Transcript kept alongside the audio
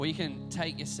Well, you can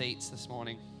take your seats this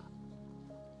morning.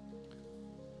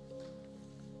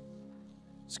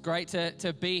 It's great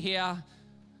to be here.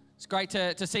 It's great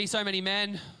to see so many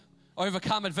men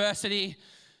overcome adversity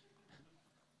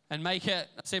and make it.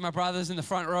 I see my brothers in the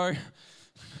front row.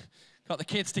 Got the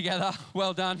kids together.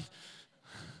 Well done.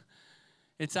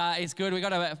 It's good. We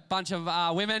got a bunch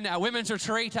of women, a women's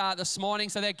retreat this morning,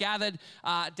 so they're gathered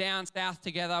down south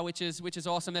together, which is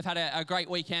awesome. They've had a great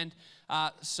weekend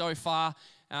so far.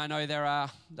 I know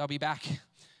they'll be back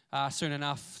soon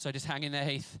enough, so just hang in there,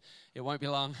 Heath. It won't be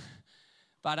long.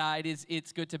 But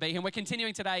it's good to be here. And we're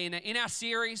continuing today in our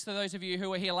series. For those of you who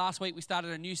were here last week, we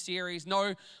started a new series,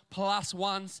 No Plus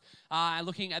Ones,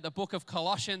 looking at the book of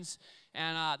Colossians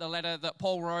and the letter that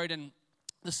Paul wrote. And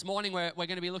this morning we're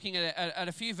going to be looking at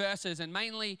a few verses, and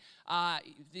mainly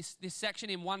this section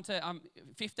in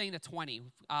 15 to 20,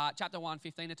 chapter 1,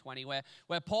 15 to 20, where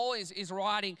Paul is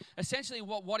writing essentially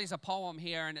what is a poem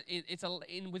here, and it's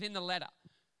within the letter,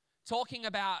 talking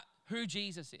about who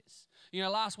Jesus is. You know,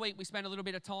 last week we spent a little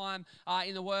bit of time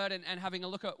in the Word and having a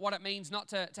look at what it means not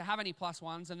to have any plus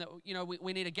ones, and that, you know,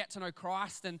 we need to get to know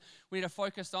Christ and we need to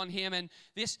focus on Him. And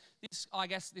this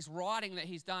writing that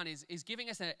he's done is giving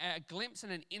us a glimpse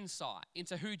and an insight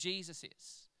into who Jesus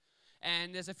is.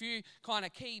 And there's a few kind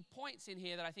of key points in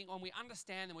here that I think when we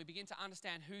understand them, we begin to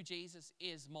understand who Jesus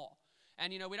is more.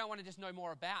 And, you know, we don't want to just know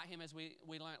more about Him as we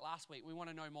learned last week. We want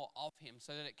to know more of Him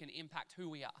so that it can impact who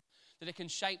we are, that it can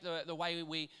shape the way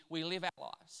we live our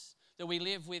lives, that we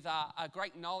live with a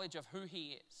great knowledge of who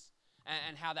He is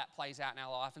and how that plays out in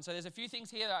our life. And so there's a few things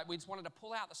here that we just wanted to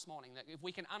pull out this morning, that if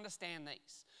we can understand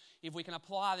these, if we can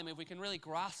apply them, if we can really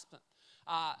grasp them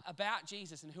about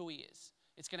Jesus and who He is,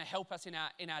 it's going to help us in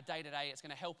our day-to-day. It's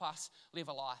going to help us live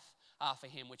a life for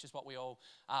Him, which is what we all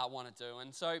want to do.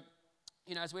 And so,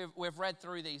 you know, as we've read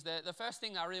through these, the first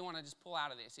thing I really want to just pull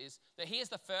out of this is that He is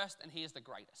the first and He is the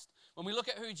greatest. When we look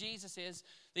at who Jesus is,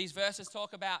 these verses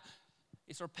talk about,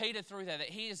 it's repeated through there, that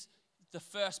He is the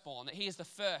firstborn, that He is the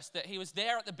first, that He was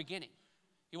there at the beginning.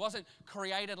 He wasn't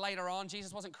created later on.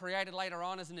 Jesus wasn't created later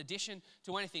on as an addition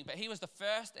to anything, but He was the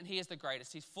first and He is the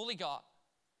greatest. He's fully God,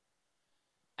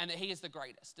 and that He is the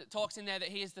greatest. It talks in there that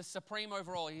He is the supreme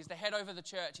over all. He's the head over the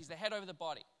church. He's the head over the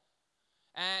body.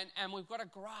 And we've got to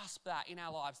grasp that in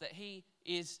our lives, that He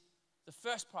is the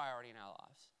first priority in our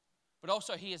lives, but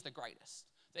also He is the greatest,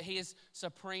 that He is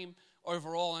supreme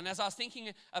overall. And as I was thinking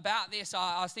about this,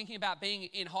 I was thinking about being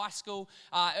in high school,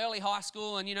 early high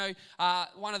school, and, you know,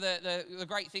 one of the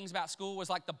great things about school was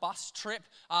like the bus trip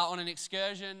on an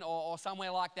excursion or somewhere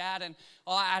like that. And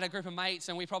I had a group of mates,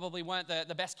 and we probably weren't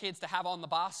the best kids to have on the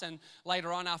bus. And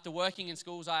later on, after working in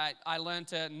schools, I learned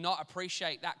to not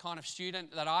appreciate that kind of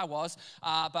student that I was,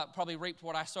 but probably reaped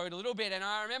what I sowed a little bit. And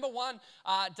I remember one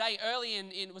day early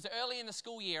it was early in the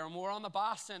school year, and we were on the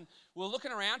bus, and we were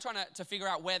looking around trying to figure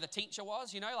out where the teacher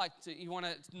was, you know, like you want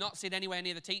to not sit anywhere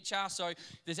near the teacher, so if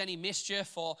there's any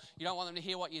mischief or you don't want them to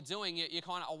hear what you're doing, you're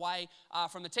kind of away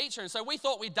from the teacher. And so we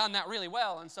thought we'd done that really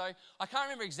well, and so I can't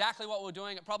remember exactly what we were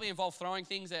doing. It probably involved throwing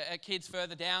things at kids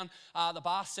further down the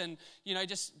bus and, you know,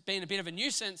 just being a bit of a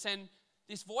nuisance. And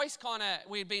this voice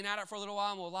we'd been at it for a little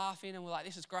while, and we're laughing, and we're like,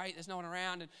 this is great, there's no one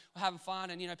around, and we're having fun,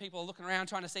 and, you know, people are looking around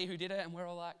trying to see who did it, and we're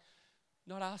all like,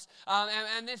 not us.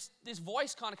 And this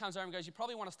voice kind of comes over and goes, you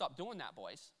probably want to stop doing that,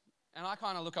 boys. And I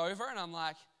kind of look over and I'm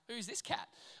like, who's this cat?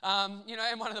 You know,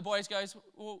 and one of the boys goes,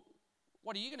 well,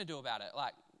 what are you going to do about it?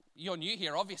 Like, you're new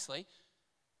here, obviously.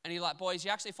 And he's like, boys,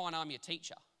 you actually find I'm your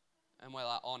teacher. And we're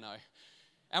like, oh no.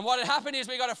 And what had happened is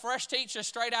we got a fresh teacher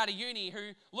straight out of uni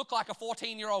who looked like a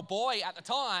 14-year-old boy at the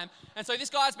time. And so this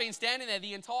guy's been standing there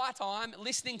the entire time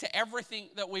listening to everything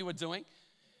that we were doing.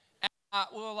 And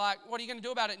we were like, what are you going to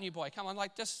do about it, new boy? Come on,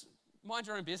 like, just mind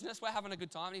your own business. We're having a good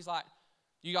time. And he's like,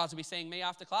 you guys will be seeing me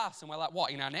after class. And we're like,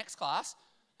 what, in our next class?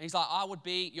 And he's like, I would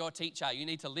be your teacher. You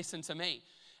need to listen to me.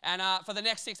 And for the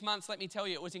next 6 months, let me tell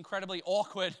you, it was incredibly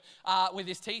awkward with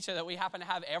this teacher that we happen to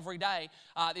have every day,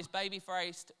 this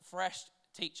baby-faced, fresh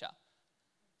teacher.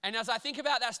 And as I think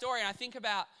about that story and I think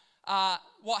about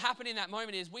what happened in that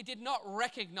moment is we did not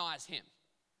recognize him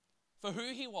for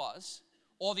who he was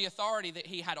or the authority that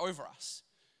he had over us.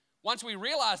 Once we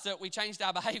realized it, we changed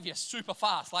our behavior super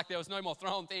fast. Like, there was no more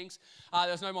throwing things. There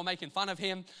was no more making fun of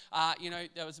him. You know,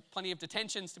 there was plenty of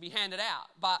detentions to be handed out.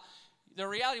 But the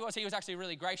reality was he was actually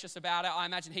really gracious about it. I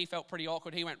imagine he felt pretty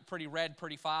awkward. He went pretty red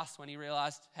pretty fast when he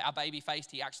realized how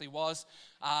baby-faced he actually was,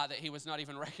 that he was not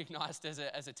even recognized as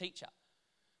a teacher.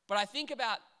 But I think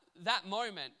about that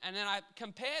moment, and then I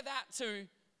compare that to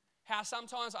how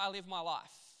sometimes I live my life.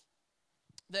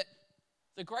 That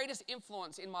the greatest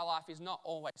influence in my life is not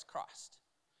always Christ.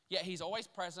 Yet He's always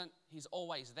present, He's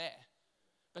always there.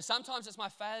 But sometimes it's my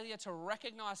failure to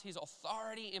recognize his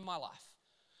authority in my life.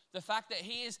 The fact that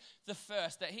he is the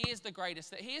first, that he is the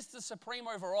greatest, that he is the supreme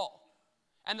over all,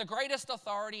 and the greatest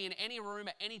authority in any room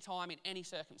at any time in any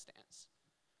circumstance.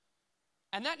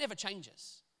 And that never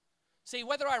changes. See,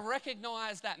 whether I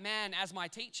recognize that man as my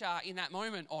teacher in that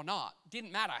moment or not,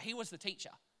 didn't matter. He was the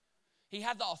teacher. He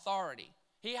had the authority.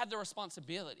 He had the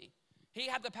responsibility. He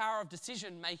had the power of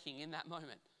decision making in that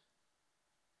moment.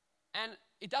 And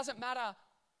it doesn't matter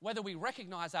whether we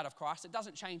recognize that of Christ. It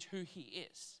doesn't change who he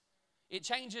is. It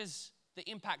changes the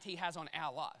impact he has on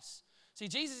our lives. See,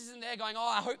 Jesus isn't there going,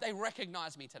 I hope they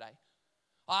recognize me today.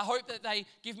 I hope that they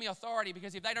give me authority,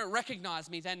 because if they don't recognize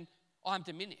me, then I'm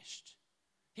diminished.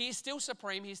 He is still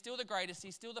supreme. He's still the greatest.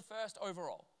 He's still the first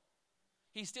overall.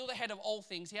 He's still the head of all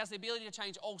things. He has the ability to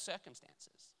change all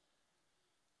circumstances.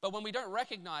 But when we don't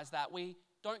recognize that, we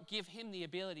don't give him the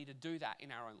ability to do that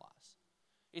in our own lives.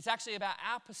 It's actually about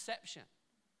our perception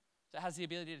that has the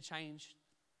ability to change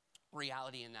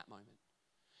reality in that moment.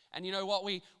 And you know what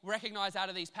we recognize out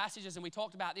of these passages, and we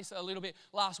talked about this a little bit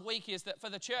last week, is that for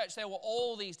the church there were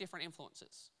all these different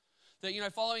influences.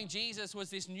 That, following Jesus was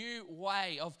this new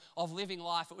way of living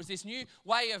life. It was this new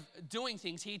way of doing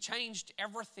things. He changed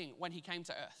everything when he came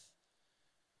to earth.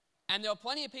 And there were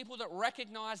plenty of people that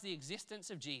recognized the existence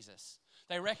of Jesus.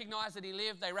 They recognized that he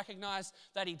lived. They recognized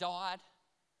that he died.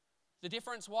 The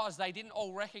difference was they didn't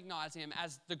all recognize him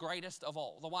as the greatest of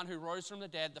all, the one who rose from the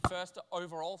dead, the first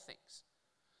over all things.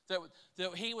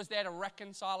 That he was there to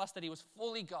reconcile us, that he was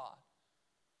fully God.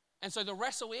 And so the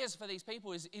wrestle is for these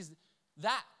people is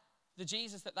that the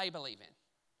Jesus that they believe in,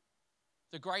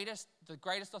 the greatest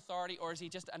authority, or is he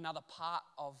just another part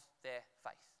of their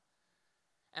faith?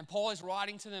 And Paul is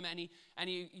writing to them, and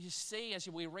you see as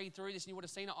we read through this, and you would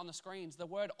have seen it on the screens, the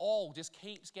word all just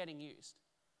keeps getting used.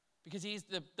 Because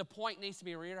the point needs to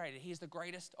be reiterated. He is the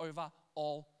greatest over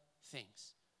all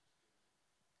things.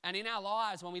 And in our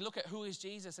lives, when we look at who is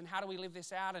Jesus and how do we live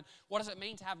this out and what does it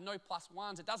mean to have no plus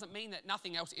ones, it doesn't mean that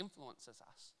nothing else influences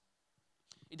us.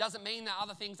 It doesn't mean that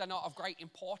other things are not of great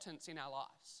importance in our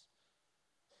lives.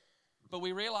 But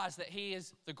we realize that he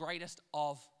is the greatest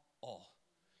of all.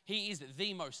 He is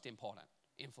the most important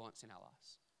influence in our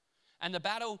lives. And the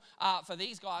battle for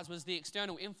these guys was the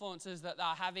external influences that they're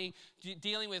having,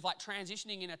 dealing with like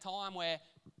transitioning in a time where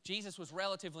Jesus was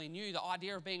relatively new. The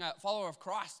idea of being a follower of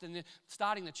Christ and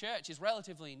starting the church is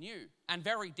relatively new and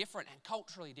very different and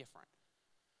culturally different.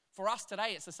 For us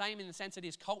today, it's the same in the sense it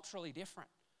is culturally different.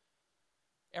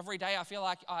 Every day I feel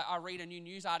like I read a new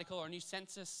news article or a new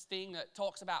census thing that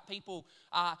talks about people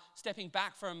stepping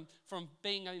back from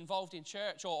being involved in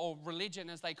church or religion,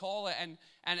 as they call it,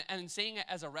 and seeing it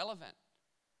as irrelevant.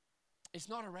 It's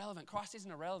not irrelevant. Christ isn't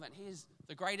irrelevant. He is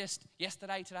the greatest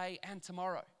yesterday, today, and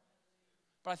tomorrow.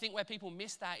 But I think where people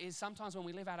miss that is sometimes when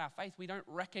we live out our faith, we don't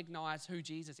recognize who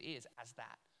Jesus is as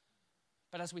that.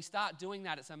 But as we start doing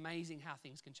that, it's amazing how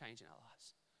things can change in our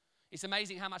lives. It's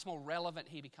amazing how much more relevant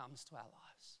he becomes to our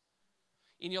lives.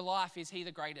 In your life, is he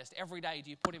the greatest? Every day, do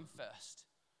you put him first?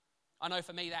 I know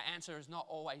for me that answer is not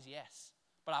always yes,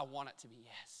 but I want it to be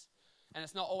yes. And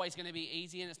it's not always going to be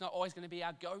easy, and it's not always going to be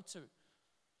our go-to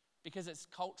because it's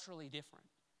culturally different.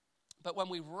 But when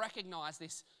we recognize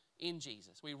this in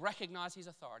Jesus, we recognize his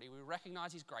authority, we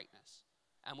recognize his greatness,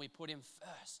 and we put him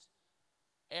first,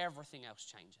 everything else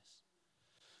changes.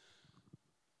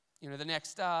 The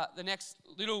next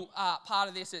little part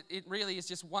of this, it really is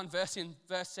just one verse in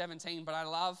verse 17, but I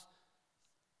love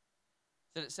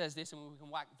that it says this, and we can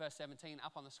whack verse 17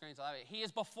 up on the screens. I love it. He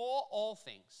is before all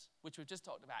things, which we've just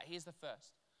talked about. He is the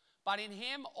first. But in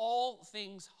him, all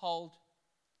things hold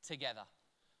together.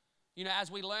 As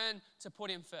we learn to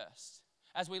put him first,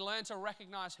 as we learn to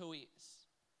recognize who he is,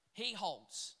 he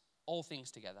holds all things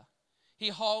together. He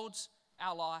holds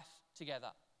our life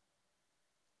together.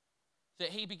 That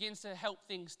he begins to help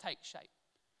things take shape.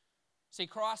 See,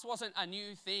 Christ wasn't a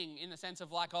new thing in the sense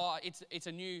of like, it's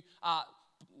a new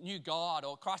God,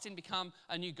 or Christ didn't become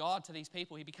a new God to these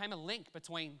people. He became a link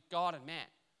between God and man.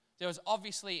 There was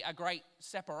obviously a great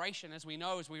separation, as we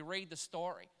know, as we read the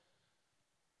story.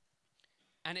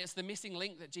 And it's the missing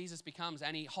link that Jesus becomes,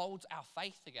 and he holds our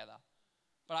faith together.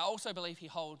 But I also believe he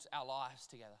holds our lives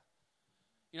together.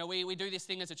 We do this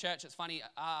thing as a church. It's funny.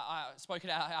 I spoke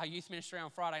at our youth ministry on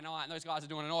Friday night, and those guys are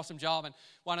doing an awesome job. And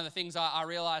one of the things I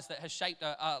realized that has shaped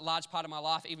a large part of my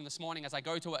life, even this morning as I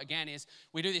go to it again, is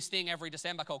we do this thing every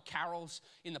December called Carols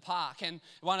in the Park. And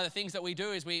one of the things that we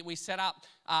do is we set up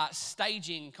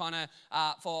staging kind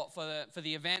of for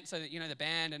the event, so that the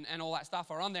band and all that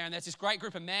stuff are on there. And there's this great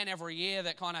group of men every year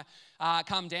that kind of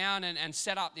come down and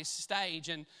set up this stage.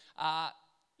 And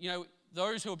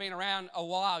those who have been around a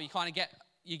while, you kind of get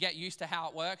you get used to how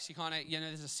it works. You kind of,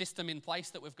 there's a system in place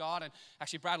that we've got. And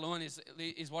actually, Brad Lewin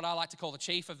is what I like to call the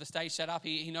chief of the stage setup.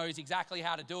 He knows exactly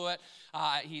how to do it.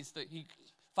 He's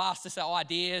fastest at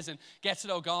ideas and gets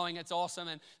it all going. It's awesome.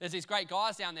 And there's these great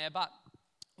guys down there. But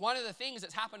one of the things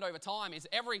that's happened over time is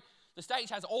the stage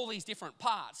has all these different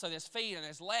parts. So there's feet and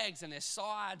there's legs and there's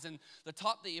sides and the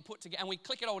top that you put together. And we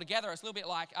click it all together. It's a little bit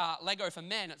like Lego for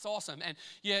men. It's awesome. And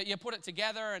you put it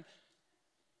together.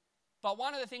 But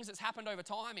one of the things that's happened over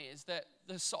time is that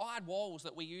the side walls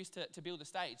that we use to build a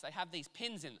stage, they have these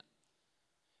pins in them.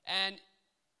 And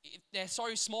they're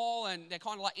so small and they're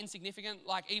kind of like insignificant.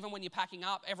 Like even when you're packing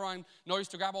up, everyone knows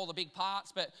to grab all the big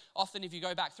parts. But often if you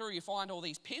go back through, you find all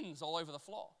these pins all over the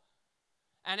floor.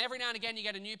 And every now and again, you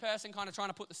get a new person kind of trying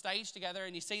to put the stage together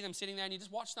and you see them sitting there and I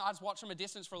just watch from a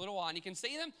distance for a little while and you can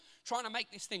see them trying to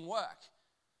make this thing work.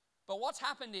 But what's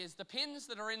happened is the pins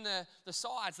that are in the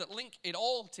sides that link it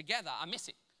all together are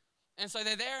missing. And so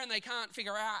they're there and they can't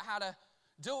figure out how to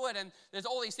do it. And there's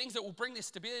all these things that will bring this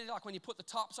stability, like when you put the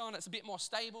tops on, it's a bit more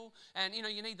stable. And,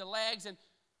 you need the legs.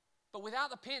 But without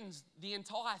the pins, the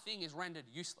entire thing is rendered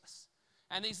useless.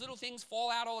 And these little things fall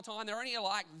out all the time. They're only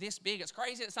like this big. It's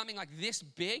crazy that something like this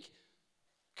big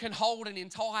can hold an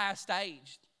entire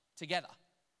stage together.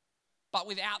 But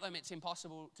without them, it's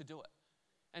impossible to do it.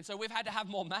 And so we've had to have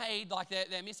more made, like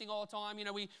they're missing all the time.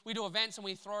 We do events and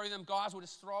we throw them. Guys will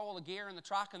just throw all the gear in the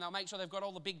truck and they'll make sure they've got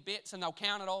all the big bits and they'll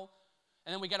count it all.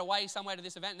 And then we get away somewhere to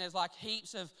this event and there's like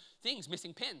heaps of things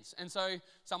missing pins. And so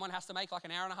someone has to make like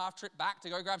an hour-and-a-half trip back to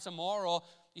go grab some more, or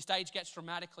your stage gets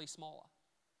dramatically smaller.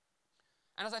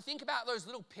 And as I think about those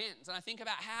little pins and I think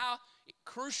about how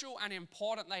crucial and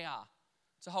important they are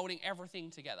to holding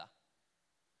everything together,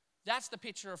 that's the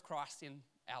picture of Christ in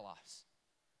our lives.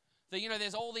 That,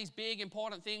 there's all these big,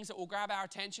 important things that will grab our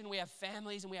attention. We have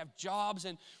families and we have jobs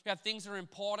and we have things that are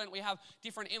important. We have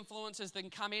different influences that can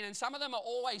come in. And some of them are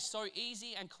always so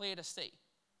easy and clear to see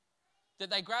that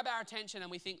they grab our attention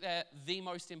and we think they're the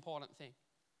most important thing.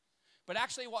 But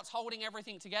actually what's holding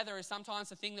everything together is sometimes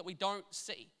the thing that we don't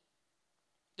see,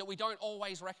 that we don't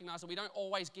always recognize, that we don't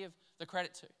always give the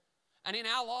credit to. And in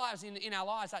our lives,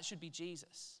 that should be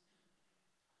Jesus.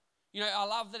 I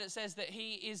love that it says that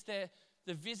he is the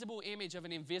visible image of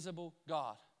an invisible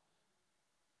God.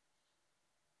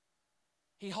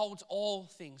 He holds all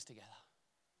things together.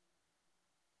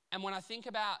 And when I think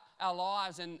about our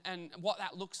lives and what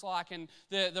that looks like and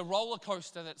the roller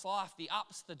coaster that's life, the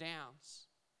ups, the downs,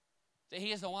 that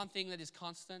he is the one thing that is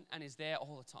constant and is there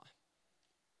all the time.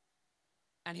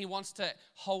 And he wants to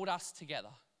hold us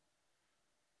together.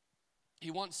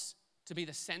 He wants to be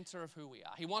the center of who we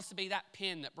are. He wants to be that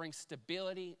pin that brings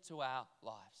stability to our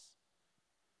lives.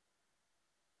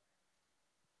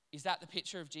 Is that the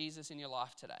picture of Jesus in your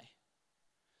life today?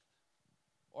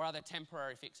 Or are there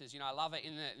temporary fixes? I love it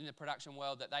in the production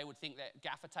world that they would think that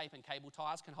gaffer tape and cable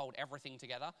ties can hold everything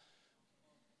together.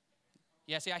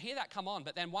 Yeah, see, I hear that come on,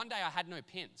 but then one day I had no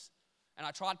pins. And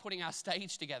I tried putting our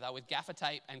stage together with gaffer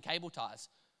tape and cable ties.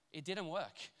 It didn't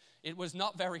work. It was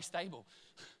not very stable.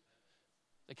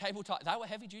 The cable ties, they were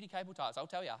heavy-duty cable ties, I'll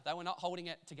tell you. They were not holding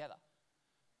it together.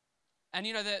 And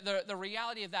the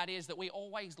reality of that is that we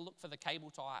always look for the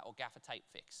cable tie or gaffer tape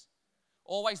fix.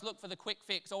 Always look for the quick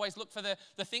fix. Always look for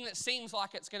the thing that seems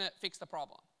like it's going to fix the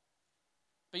problem.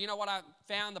 But you know what I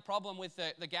found the problem with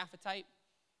the gaffer tape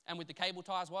and with the cable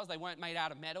ties was? They weren't made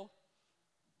out of metal.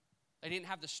 They didn't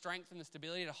have the strength and the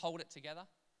stability to hold it together.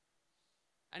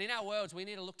 And in our worlds, we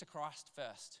need to look to Christ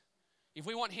first. If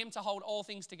we want him to hold all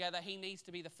things together, he needs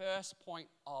to be the first point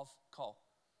of call.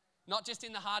 Not just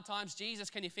in the hard times,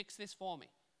 Jesus, can you fix this for me?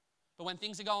 But when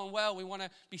things are going well, we want to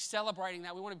be celebrating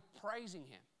that. We want to be praising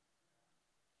him.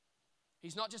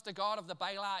 He's not just a God of the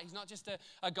bailout. He's not just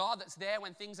a God that's there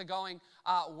when things are going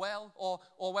well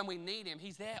or when we need him.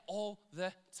 He's there all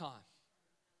the time.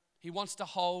 He wants to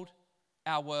hold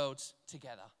our worlds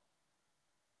together.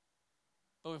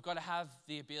 But we've got to have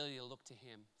the ability to look to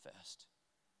him first.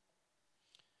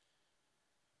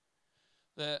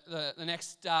 The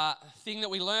next thing that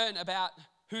we learn about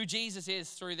who Jesus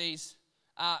is through these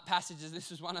passages,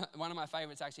 this is one of my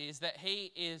favorites actually, is that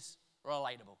he is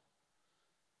relatable.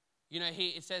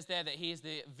 It says there that he is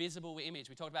the visible image.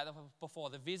 We talked about that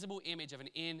before, the visible image of an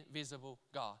invisible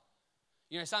God.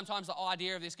 Sometimes the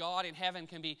idea of this God in heaven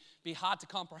can be hard to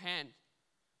comprehend.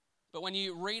 But when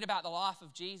you read about the life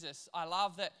of Jesus, I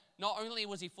love that not only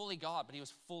was he fully God, but he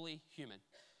was fully human.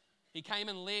 He came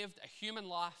and lived a human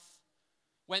life,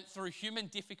 went through human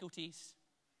difficulties,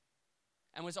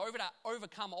 and was able to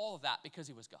overcome all of that because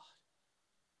he was God.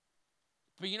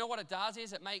 But you know what it does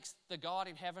is it makes the God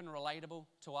in heaven relatable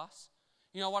to us.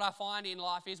 You know, what I find in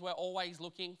life is we're always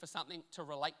looking for something to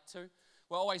relate to.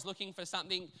 We're always looking for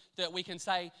something that we can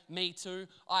say, me too,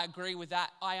 I agree with that,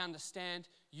 I understand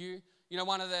you. You know,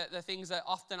 one of the things that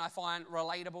often I find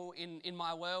relatable in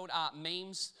my world are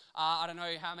memes. I don't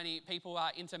know how many people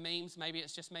are into memes. Maybe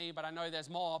it's just me, but I know there's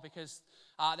more because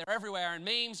they're everywhere. And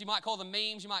memes, you might call them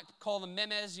memes, you might call them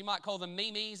memes, you might call them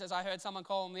memes, as I heard someone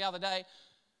call them the other day.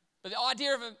 But the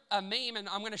idea of a meme, and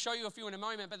I'm going to show you a few in a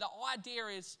moment, but the idea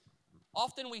is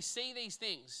often we see these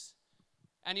things.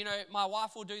 And, you know, my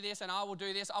wife will do this and I will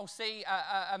do this. I'll see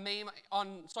a meme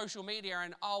on social media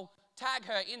and I'll tag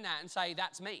her in that and say,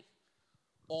 that's me.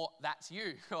 Or that's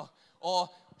you. Or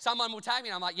someone will tag me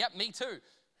and I'm like, yep, me too.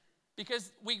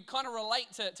 Because we kind of relate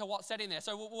to what's said in there.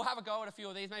 So we'll have a go at a few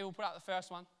of these. Maybe we'll put up the first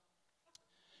one.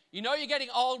 You know you're getting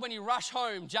old when you rush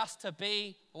home just to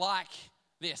be like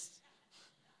this.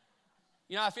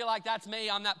 You know, I feel like that's me.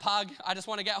 I'm that pug. I just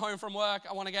want to get home from work.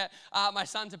 I want to get my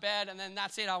son to bed, and then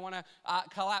that's it. I want to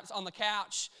collapse on the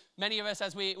couch. Many of us,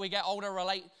 as we get older,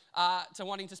 relate to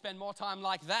wanting to spend more time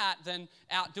like that than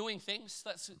out doing things.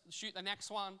 Let's shoot the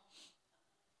next one.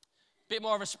 Bit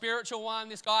more of a spiritual one.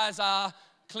 This guy's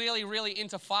clearly really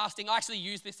into fasting. I actually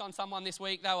used this on someone this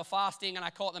week. They were fasting, and I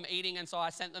caught them eating, and so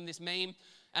I sent them this meme,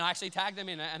 and I actually tagged them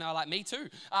in it, and they were like, me too.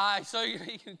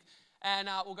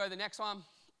 We'll go to the next one.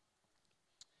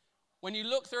 When you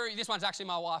look through, this one's actually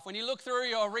my wife. When you look through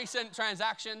your recent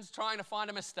transactions trying to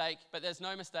find a mistake, but there's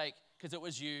no mistake because it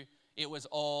was you. It was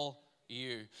all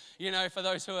you. You know, for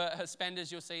those who are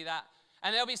spenders, you'll see that.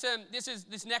 And there'll be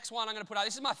this next one I'm going to put out.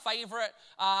 This is my favorite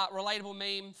relatable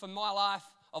meme for my life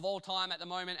of all time at the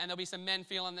moment. And there'll be some men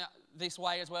feeling this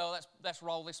way as well. Let's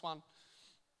roll this one.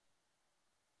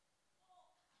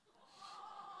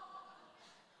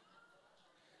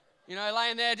 You know,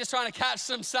 laying there just trying to catch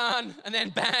some sun, and then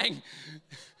bang,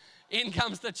 in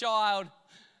comes the child.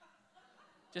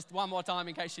 Just one more time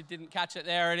in case you didn't catch it,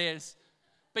 there it is.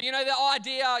 But you know, the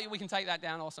idea, we can take that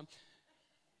down, awesome.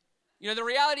 You know, the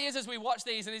reality is as we watch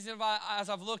these, and as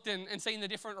I've looked and seen the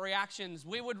different reactions,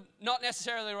 we would not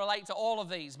necessarily relate to all of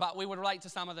these, but we would relate to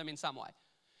some of them in some way.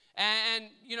 And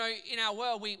you know, in our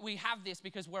world, we have this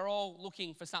because we're all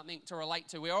looking for something to relate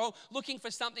to. We're all looking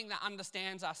for something that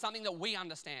understands us, something that we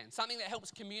understand, something that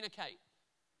helps communicate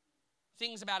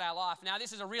things about our life. Now,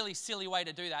 this is a really silly way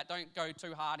to do that. Don't go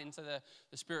too hard into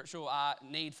the spiritual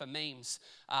need for memes,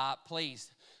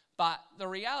 please. But the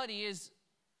reality is,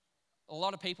 a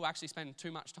lot of people actually spend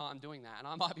too much time doing that, and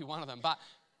I might be one of them. But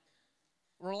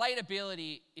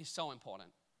relatability is so important.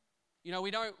 You know,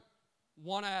 we don't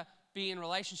want to be in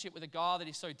relationship with a God that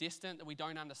is so distant that we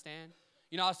don't understand.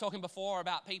 You know, I was talking before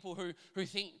about people who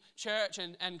think church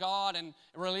and God and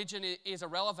religion is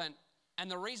irrelevant. And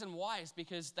the reason why is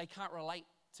because they can't relate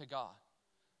to God.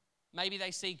 Maybe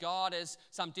they see God as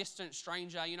some distant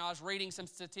stranger. You know, I was reading some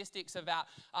statistics about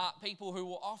people who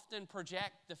will often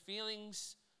project the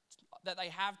feelings that they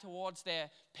have towards their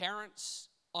parents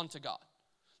onto God.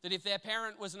 That if their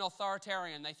parent was an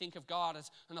authoritarian, they think of God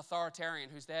as an authoritarian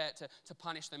who's there to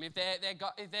punish them. If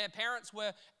their parents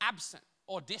were absent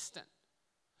or distant,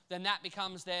 then that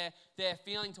becomes their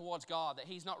feeling towards God, that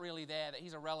he's not really there, that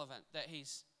he's irrelevant, that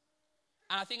he's...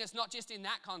 And I think it's not just in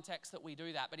that context that we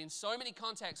do that, but in so many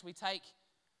contexts we take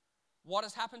what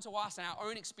has happened to us and our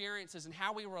own experiences and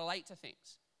how we relate to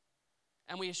things,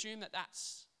 and we assume that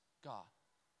that's God,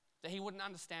 that he wouldn't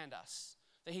understand us,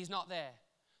 that he's not there,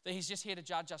 that he's just here to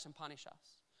judge us and punish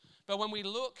us. But when we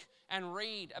look and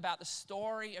read about the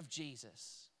story of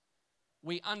Jesus,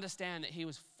 we understand that he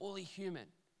was fully human,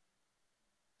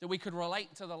 that we could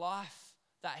relate to the life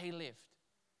that he lived,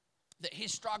 that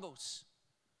his struggles,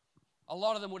 a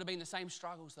lot of them would have been the same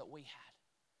struggles that we had.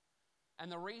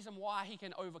 And the reason why he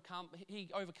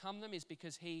overcome them is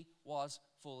because he was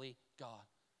fully God.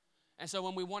 And so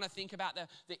when we want to think about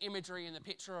the imagery and the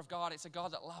picture of God, it's a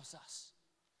God that loves us,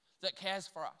 that cares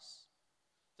for us,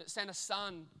 that sent a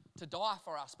son to die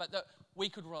for us, but that we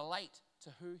could relate to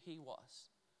who he was.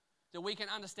 That we can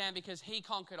understand because he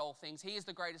conquered all things. He is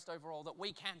the greatest over all, that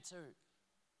we can too.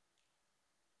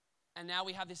 And now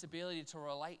we have this ability to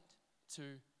relate to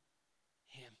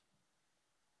him.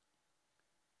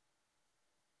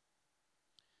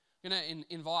 I'm going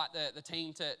to invite the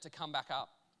team to come back up.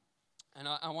 And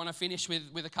I want to finish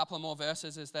with a couple of more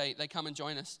verses as they come and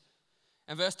join us.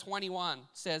 And verse 21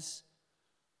 says,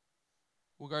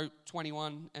 we'll go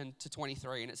 21 and to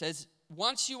 23. And it says,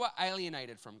 once you were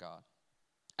alienated from God,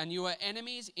 and you were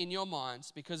enemies in your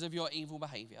minds because of your evil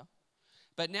behavior,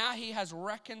 but now he has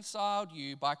reconciled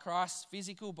you by Christ's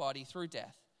physical body through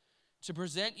death, to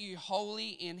present you holy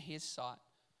in his sight,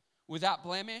 without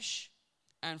blemish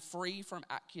and free from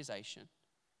accusation.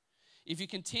 If you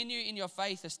continue in your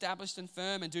faith, established and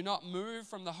firm, and do not move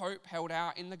from the hope held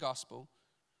out in the gospel,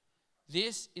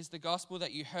 this is the gospel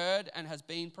that you heard and has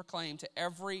been proclaimed to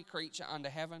every creature under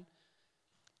heaven,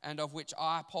 and of which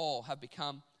I, Paul, have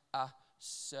become a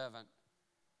servant.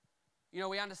 You know,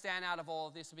 we understand out of all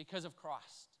of this because of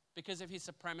Christ, because of his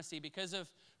supremacy, because of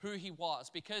who he was,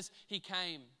 because he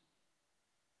came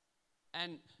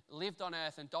and lived on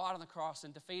earth and died on the cross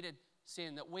and defeated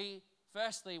sin, that we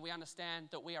understand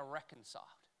that we are reconciled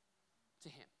to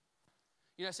him.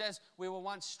 You know, it says we were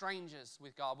once strangers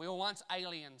with God. We were once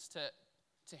aliens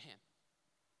to him.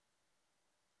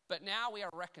 But now we are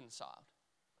reconciled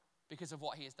because of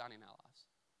what he has done in our lives.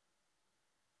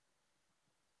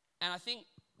 And I think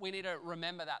we need to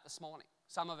remember that this morning.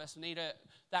 Some of us need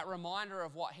that reminder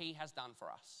of what he has done for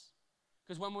us.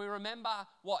 Because when we remember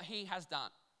what he has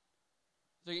done,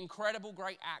 the incredible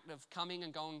great act of coming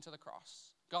and going to the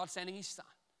cross, God sending his son,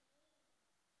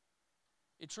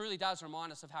 it truly does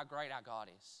remind us of how great our God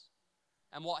is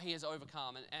and what he has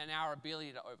overcome and our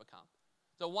ability to overcome.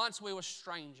 So once we were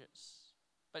strangers,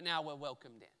 but now we're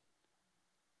welcomed in.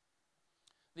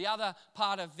 The other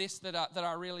part of this that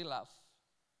I really love,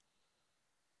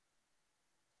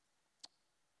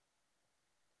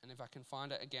 and if I can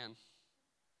find it again.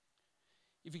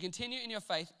 If you continue in your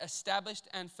faith, established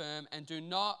and firm, and do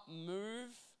not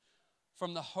move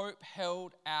from the hope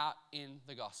held out in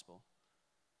the gospel.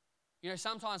 You know,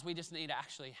 sometimes we just need to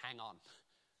actually hang on.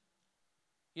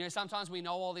 You know, sometimes we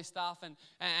know all this stuff and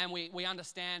we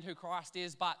understand who Christ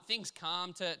is, but things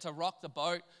come to rock the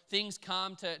boat. Things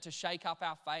come to shake up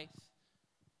our faith.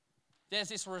 There's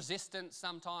this resistance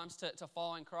sometimes to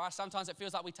following Christ. Sometimes it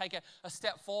feels like we take a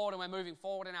step forward and we're moving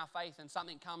forward in our faith and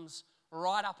something comes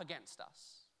right up against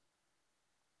us.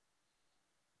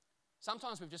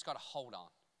 Sometimes we've just got to hold on.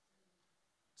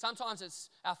 Sometimes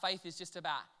our faith is just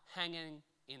about hanging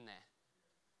in there.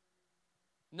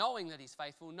 Knowing that he's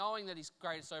faithful, knowing that he's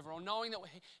greatest over all, knowing that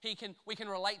we can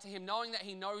relate to him, knowing that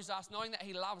he knows us, knowing that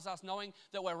he loves us, knowing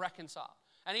that we're reconciled.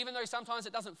 And even though sometimes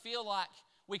it doesn't feel like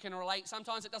we can relate,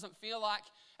 sometimes it doesn't feel like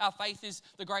our faith is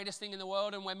the greatest thing in the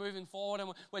world and we're moving forward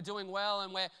and we're doing well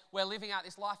and we're living out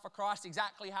this life for Christ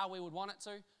exactly how we would want it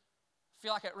to, I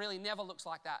feel like it really never looks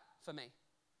like that for me.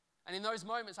 And in those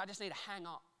moments, I just need to hang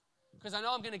on because I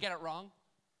know I'm going to get it wrong.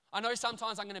 I know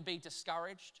sometimes I'm going to be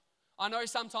discouraged. I know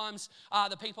sometimes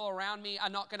the people around me are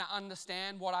not going to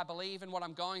understand what I believe and what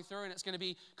I'm going through, and it's going to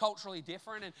be culturally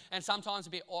different and sometimes a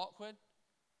bit awkward.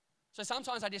 So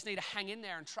sometimes I just need to hang in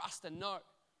there and trust and know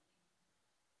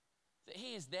that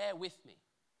he is there with me.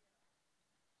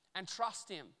 And trust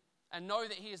him and know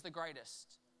that he is the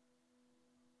greatest.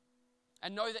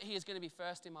 And know that he is going to be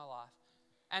first in my life.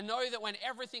 And know that when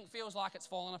everything feels like it's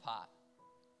fallen apart,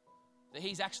 that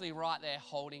he's actually right there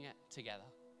holding it together.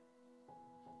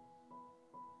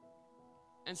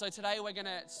 And so today we're going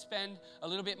to spend a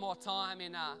little bit more time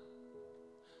in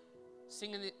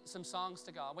singing some songs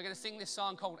to God. We're going to sing this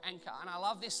song called Anchor. And I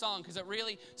love this song because it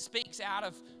really speaks out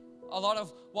of a lot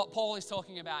of what Paul is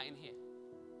talking about in here.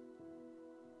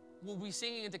 We'll be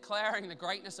singing and declaring the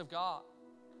greatness of God.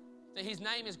 That his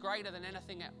name is greater than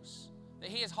anything else. That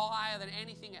he is higher than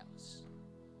anything else.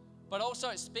 But also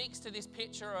it speaks to this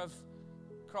picture of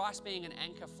Christ being an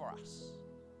anchor for us.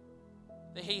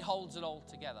 That he holds it all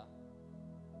together.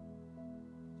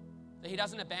 That he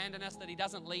doesn't abandon us, that he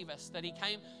doesn't leave us, that he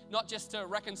came not just to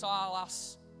reconcile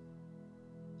us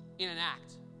in an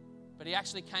act, but he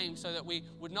actually came so that we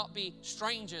would not be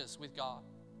strangers with God,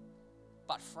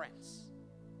 but friends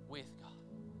with God.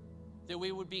 That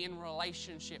we would be in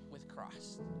relationship with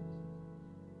Christ.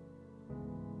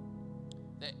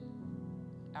 That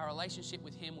our relationship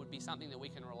with him would be something that we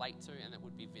can relate to and that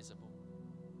would be visible.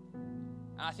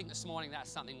 And I think this morning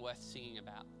that's something worth singing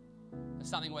about. There's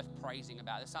something worth praising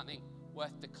about. There's something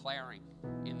worth declaring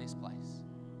in this place.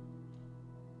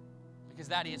 Because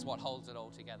that is what holds it all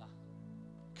together.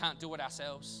 Can't do it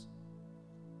ourselves.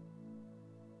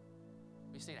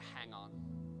 We just need to hang on.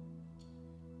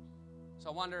 So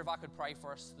I wonder if I could pray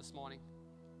for us this morning.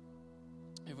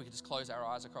 If we could just close our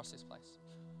eyes across this place.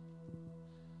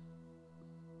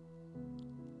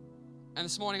 And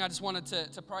this morning I just wanted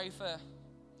to pray for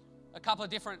a couple of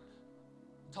different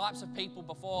types of people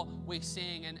before we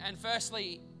sing. And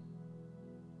firstly,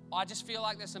 I just feel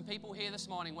like there's some people here this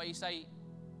morning where you say,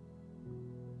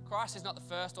 Christ is not the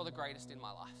first or the greatest in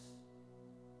my life,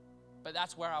 but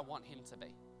that's where I want him to be.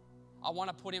 I want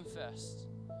to put him first.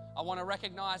 I want to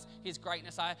recognize his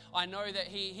greatness. I know that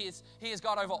he is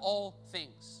God over all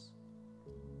things.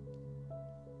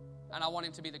 And I want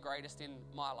him to be the greatest in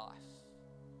my life.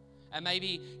 And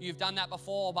maybe you've done that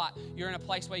before, but you're in a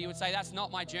place where you would say, that's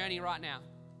not my journey right now.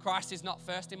 Christ is not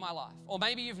first in my life. Or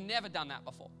maybe you've never done that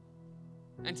before.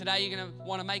 And today you're going to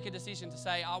want to make a decision to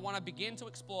say, I want to begin to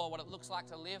explore what it looks like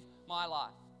to live my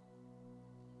life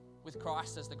with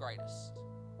Christ as the greatest.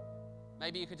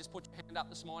 Maybe you could just put your hand up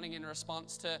this morning in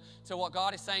response to what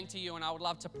God is saying to you, and I would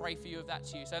love to pray for you if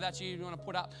that's you. So if that's you, you want to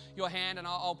put up your hand, and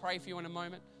I'll pray for you in a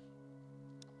moment.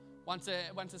 Once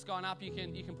it's gone up, you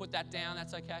can put that down.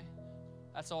 That's okay.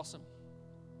 That's awesome.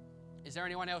 Is there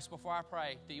anyone else before I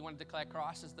pray that you want to declare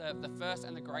Christ as the first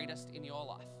and the greatest in your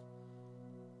life?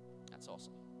 That's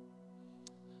awesome.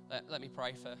 Let me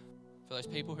pray for those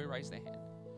people who raised their hand.